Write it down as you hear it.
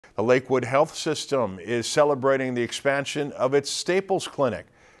The Lakewood Health System is celebrating the expansion of its Staples Clinic.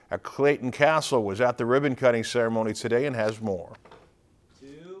 Clayton Castle was at the ribbon-cutting ceremony today and has more.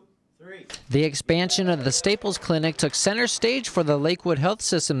 The expansion of the Staples Clinic took center stage for the Lakewood Health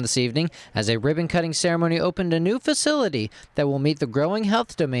System this evening as a ribbon-cutting ceremony opened a new facility that will meet the growing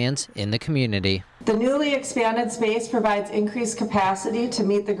health demands in the community. The newly expanded space provides increased capacity to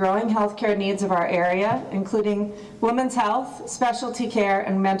meet the growing healthcare needs of our area, including women's health, specialty care,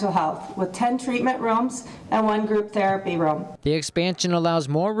 and mental health, with 10 treatment rooms and 1 group therapy room. The expansion allows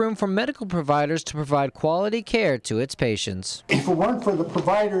more room for medical providers to provide quality care to its patients. If it weren't for the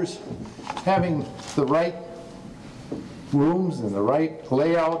providers having the right rooms and the right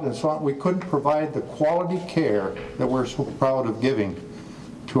layout and so on, we couldn't provide the quality care that we're so proud of giving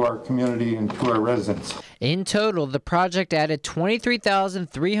to our community and to our residents. In total, the project added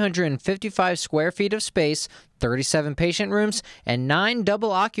 23,355 square feet of space, 37 patient rooms, and 9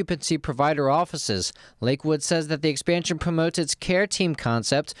 double occupancy provider offices. Lakewood says that the expansion promotes its care team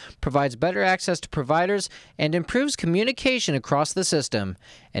concept, provides better access to providers, and improves communication across the system.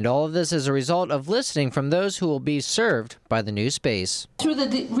 And all of this is a result of listening from those who will be served by the new space. Through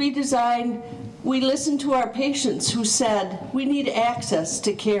the redesign, we listened to our patients who said we need access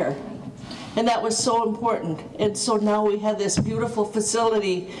to care. And that was so important. And so now we have this beautiful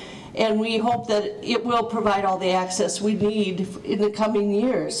facility, and we hope that it will provide all the access we need in the coming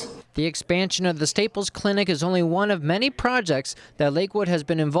years. The expansion of the Staples Clinic is only one of many projects that Lakewood has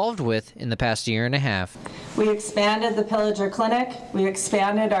been involved with in the past year and a half. We expanded the Pillager Clinic, we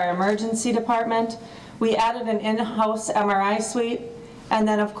expanded our emergency department, we added an in-house MRI suite, and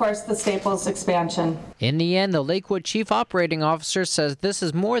then, of course, the Staples expansion. In the end, the Lakewood Chief Operating Officer says this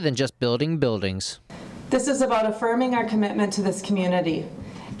is more than just building buildings. This is about affirming our commitment to this community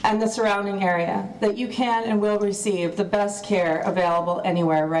and the surrounding area, that you can and will receive the best care available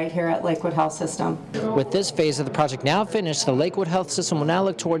anywhere right here at Lakewood Health System. With this phase of the project now finished, the Lakewood Health System will now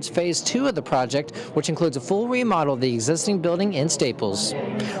look towards phase 2 of the project, which includes a full remodel of the existing building in Staples.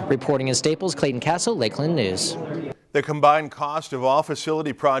 Reporting in Staples, Clayton Castle, Lakeland News. The combined cost of all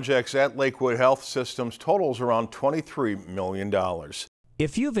facility projects at Lakewood Health Systems totals around $23 million.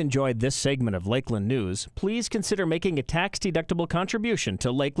 If you've enjoyed this segment of Lakeland News, please consider making a tax-deductible contribution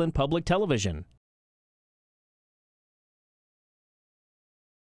to Lakeland Public Television.